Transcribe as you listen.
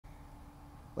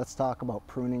Let's talk about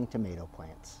pruning tomato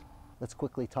plants. Let's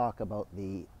quickly talk about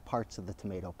the parts of the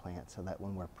tomato plant so that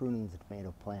when we're pruning the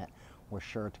tomato plant, we're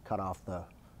sure to cut off the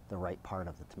right part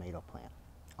of the tomato plant.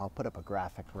 I'll put up a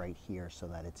graphic right here so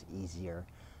that it's easier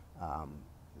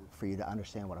for you to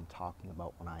understand what I'm talking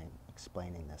about when I'm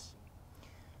explaining this.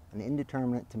 An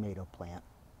indeterminate tomato plant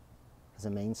has a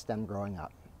main stem growing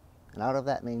up, and out of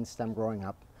that main stem growing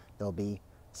up, there'll be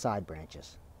side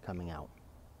branches coming out.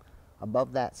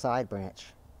 Above that side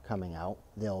branch coming out,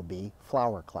 there'll be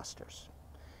flower clusters.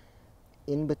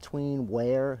 In between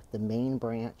where the main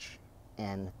branch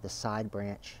and the side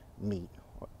branch meet,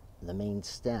 or the main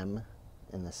stem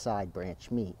and the side branch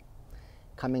meet,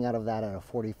 coming out of that at a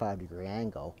 45-degree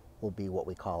angle will be what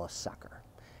we call a sucker.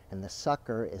 And the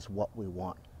sucker is what we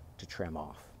want to trim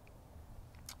off.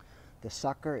 The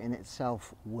sucker in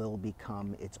itself will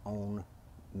become its own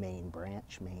main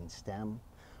branch, main stem,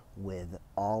 with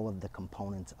all of the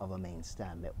components of a main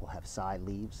stem. It will have side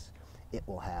leaves, it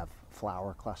will have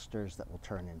flower clusters that will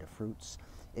turn into fruits,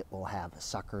 it will have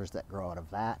suckers that grow out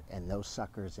of that, and those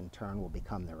suckers in turn will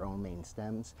become their own main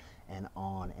stems, and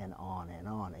on and on and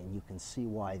on. And you can see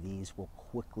why these will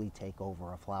quickly take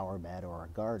over a flower bed or a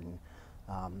garden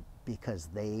because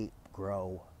they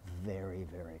grow very,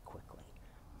 very quickly.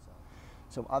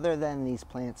 So other than these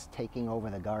plants taking over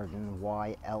the garden,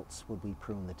 why else would we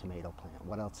prune the tomato plant?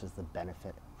 What else is the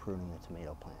benefit of pruning the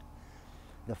tomato plant?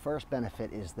 The first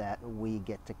benefit is that we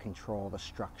get to control the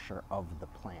structure of the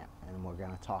plant, and we're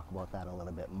going to talk about that a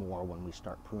little bit more when we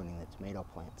start pruning the tomato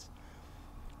plants.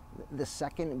 The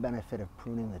second benefit of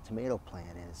pruning the tomato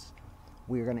plant is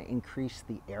we're going to increase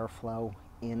the airflow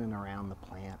in and around the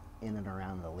plant, in and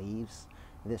around the leaves.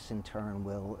 This in turn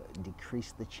will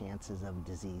decrease the chances of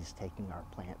disease taking our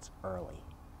plants early.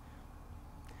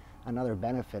 Another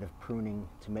benefit of pruning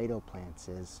tomato plants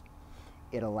is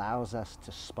it allows us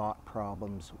to spot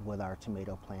problems with our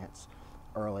tomato plants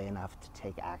early enough to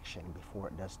take action before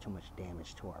it does too much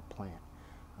damage to our plant.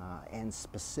 And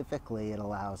specifically, it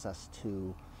allows us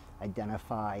to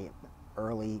identify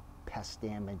early pest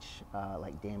damage,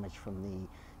 like damage from the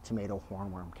tomato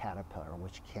hornworm caterpillar,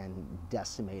 which can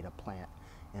decimate a plant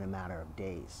in a matter of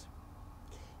days.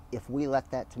 If we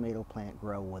let that tomato plant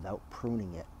grow without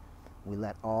pruning it, we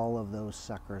let all of those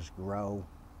suckers grow,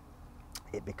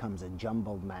 it becomes a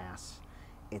jumbled mass.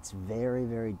 It's very,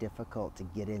 very difficult to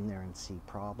get in there and see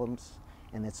problems.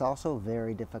 And it's also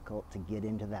very difficult to get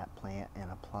into that plant and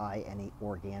apply any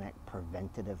organic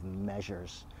preventative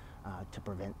measures to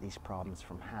prevent these problems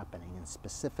from happening, and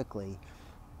specifically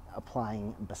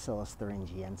applying Bacillus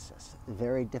thuringiensis.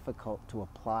 Very difficult to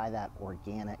apply that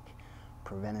organic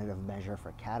preventative measure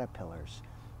for caterpillars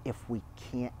if we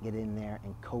can't get in there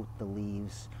and coat the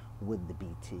leaves with the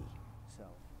BT. So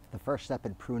the first step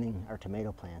in pruning our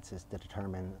tomato plants is to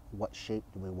determine what shape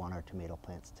do we want our tomato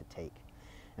plants to take.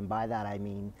 And by that I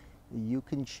mean you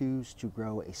can choose to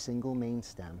grow a single main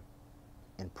stem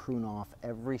and prune off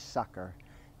every sucker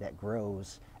that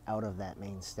grows out of that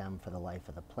main stem for the life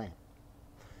of the plant.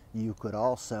 You could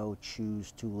also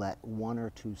choose to let one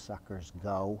or two suckers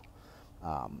go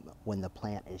when the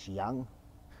plant is young.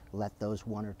 Let those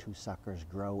one or two suckers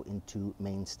grow into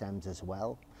main stems as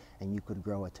well, and you could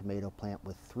grow a tomato plant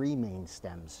with 3 main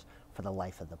stems for the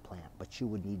life of the plant. But you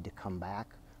would need to come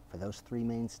back for those 3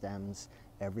 main stems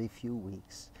every few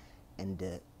weeks and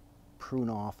to prune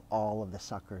off all of the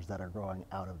suckers that are growing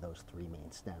out of those 3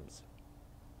 main stems.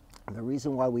 And the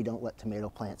reason why we don't let tomato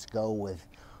plants go with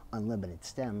unlimited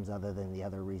stems, other than the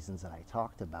other reasons that I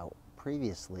talked about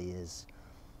previously, is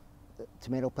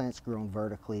tomato plants grown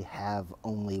vertically have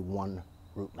only one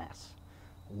root mass.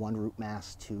 One root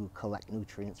mass to collect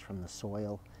nutrients from the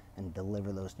soil and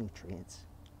deliver those nutrients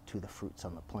to the fruits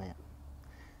on the plant.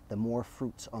 The more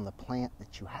fruits on the plant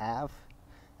that you have,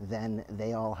 then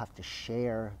they all have to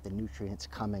share the nutrients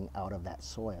coming out of that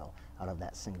soil, out of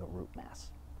that single root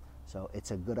mass. So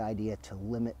it's a good idea to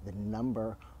limit the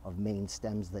number of main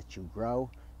stems that you grow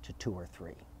to 2 or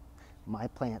 3. My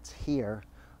plants here,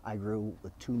 I grew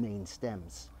with 2 main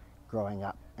stems growing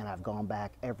up, and I've gone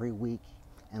back every week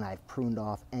and I've pruned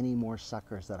off any more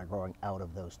suckers that are growing out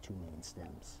of those 2 main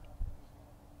stems.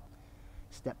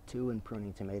 Step 2 in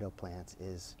pruning tomato plants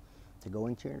is to go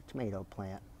into your tomato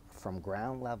plant from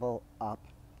ground level up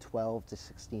 12 to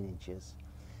 16 inches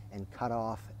and cut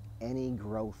off any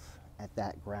growth at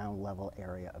that ground level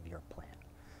area of your plant.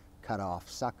 Cut off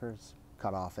suckers,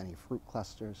 cut off any fruit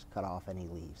clusters, cut off any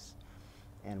leaves.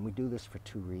 And we do this for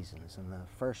 2 reasons. And the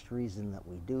first reason that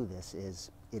we do this is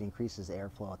it increases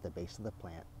airflow at the base of the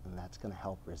plant, and that's going to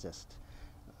help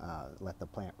let the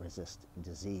plant resist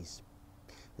disease.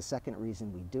 The second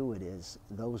reason we do it is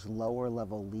those lower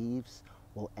level leaves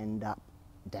will end up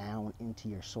down into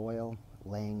your soil,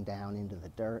 laying down into the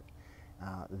dirt.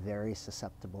 Very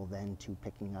susceptible then to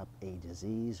picking up a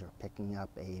disease or picking up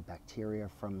a bacteria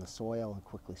from the soil and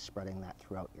quickly spreading that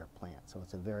throughout your plant. So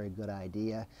it's a very good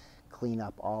idea. Clean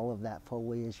up all of that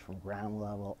foliage from ground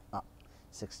level up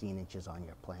 16 inches on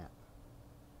your plant.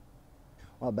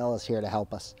 Well, Bella's here to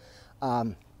help us.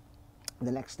 The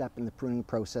next step in the pruning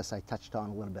process I touched on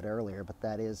a little bit earlier, but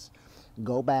that is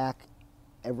go back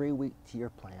every week to your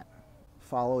plant,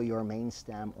 follow your main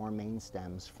stem or main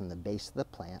stems from the base of the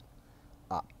plant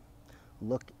up.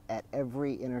 Look at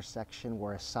every intersection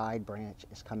where a side branch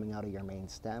is coming out of your main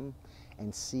stem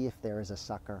and see if there is a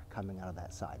sucker coming out of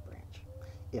that side branch.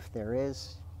 If there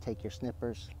is, take your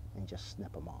snippers and just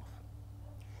snip them off.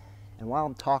 And while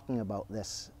I'm talking about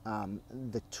this,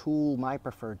 my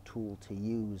preferred tool to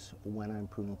use when I'm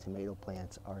pruning tomato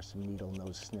plants are some needle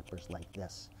nose snippers like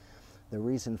this. The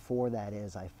reason for that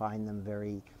is I find them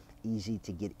very easy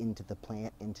to get into the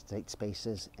plant, into tight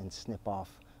spaces, and snip off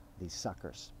these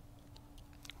suckers.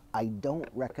 I don't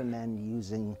recommend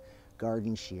using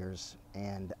garden shears,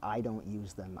 and I don't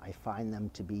use them. I find them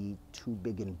to be too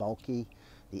big and bulky.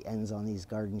 The ends on these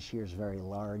garden shears very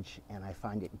large, and I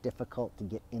find it difficult to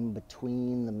get in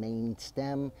between the main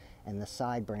stem and the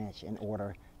side branch in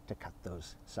order to cut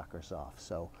those suckers off.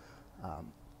 So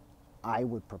I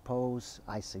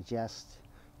suggest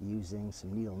using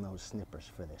some needle nose snippers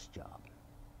for this job.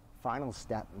 Final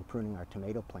step in pruning our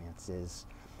tomato plants is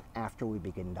after we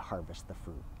begin to harvest the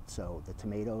fruit. So the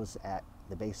tomatoes at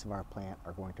the base of our plant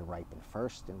are going to ripen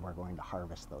first, and we're going to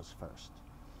harvest those first.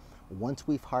 Once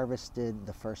we've harvested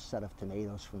the first set of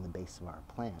tomatoes from the base of our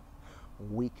plant,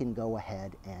 we can go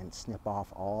ahead and snip off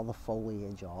all the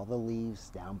foliage, all the leaves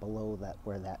down below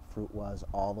where that fruit was,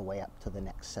 all the way up to the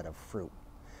next set of fruit.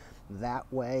 That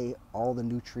way, all the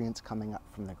nutrients coming up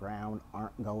from the ground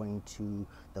aren't going to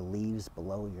the leaves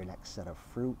below your next set of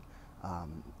fruit.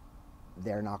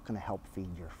 They're not going to help feed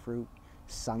your fruit.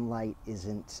 Sunlight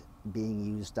isn't being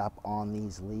used up on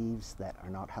these leaves that are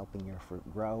not helping your fruit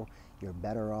grow. You're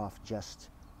better off just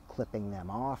clipping them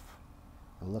off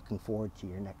and looking forward to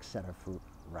your next set of fruit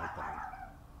ripening.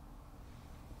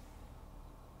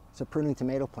 So pruning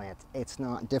tomato plants, it's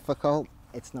not difficult,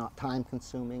 it's not time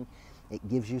consuming. It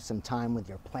gives you some time with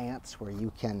your plants where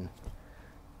you can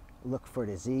look for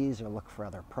disease or look for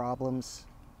other problems.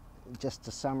 Just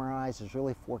to summarize, there's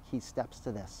really 4 key steps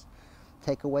to this.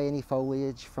 Take away any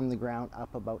foliage from the ground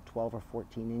up about 12 or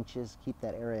 14 inches. Keep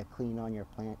that area clean on your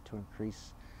plant to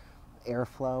increase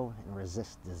airflow and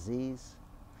resist disease.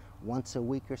 Once a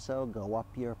week or so, go up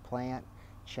your plant,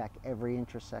 check every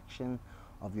intersection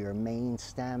of your main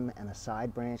stem and a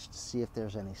side branch to see if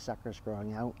there's any suckers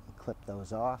growing out, and clip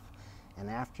those off. And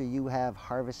after you have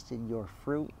harvested your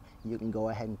fruit, you can go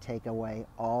ahead and take away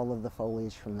all of the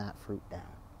foliage from that fruit down.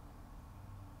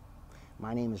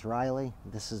 My name is Riley,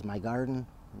 this is my garden,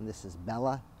 and this is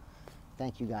Bella.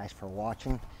 Thank you guys for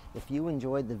watching. If you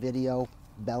enjoyed the video,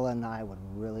 Bella and I would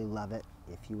really love it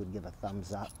if you would give a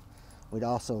thumbs up. We'd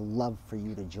also love for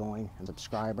you to join and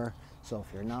subscriber. So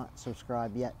if you're not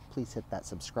subscribed yet, please hit that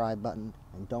subscribe button,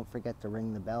 and don't forget to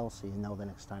ring the bell so you know the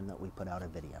next time that we put out a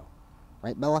video.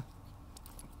 Right, Bella?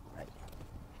 Right.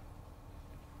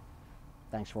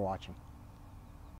 Thanks for watching.